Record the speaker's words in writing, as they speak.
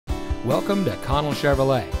Welcome to Connell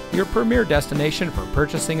Chevrolet, your premier destination for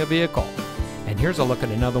purchasing a vehicle. And here's a look at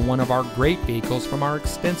another one of our great vehicles from our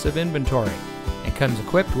extensive inventory. It comes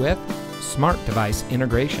equipped with smart device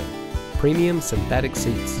integration, premium synthetic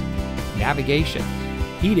seats, navigation,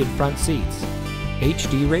 heated front seats,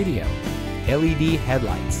 HD radio, LED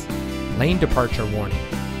headlights, lane departure warning,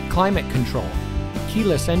 climate control,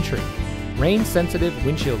 keyless entry, rain sensitive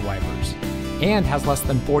windshield wipers, and has less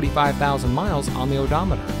than 45,000 miles on the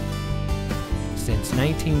odometer. Since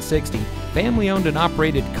 1960, family-owned and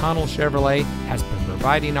operated Connell Chevrolet has been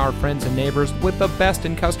providing our friends and neighbors with the best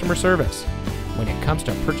in customer service. When it comes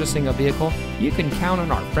to purchasing a vehicle, you can count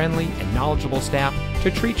on our friendly and knowledgeable staff to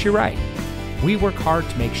treat you right. We work hard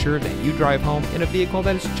to make sure that you drive home in a vehicle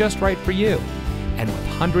that is just right for you. And with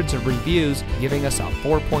hundreds of reviews giving us a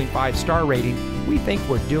 4.5 star rating, we think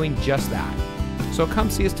we're doing just that. So come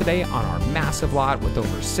see us today on our massive lot with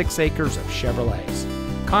over 6 acres of Chevrolets.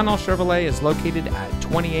 Connell Chevrolet is located at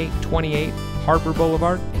 2828 Harbor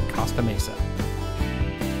Boulevard in Costa Mesa.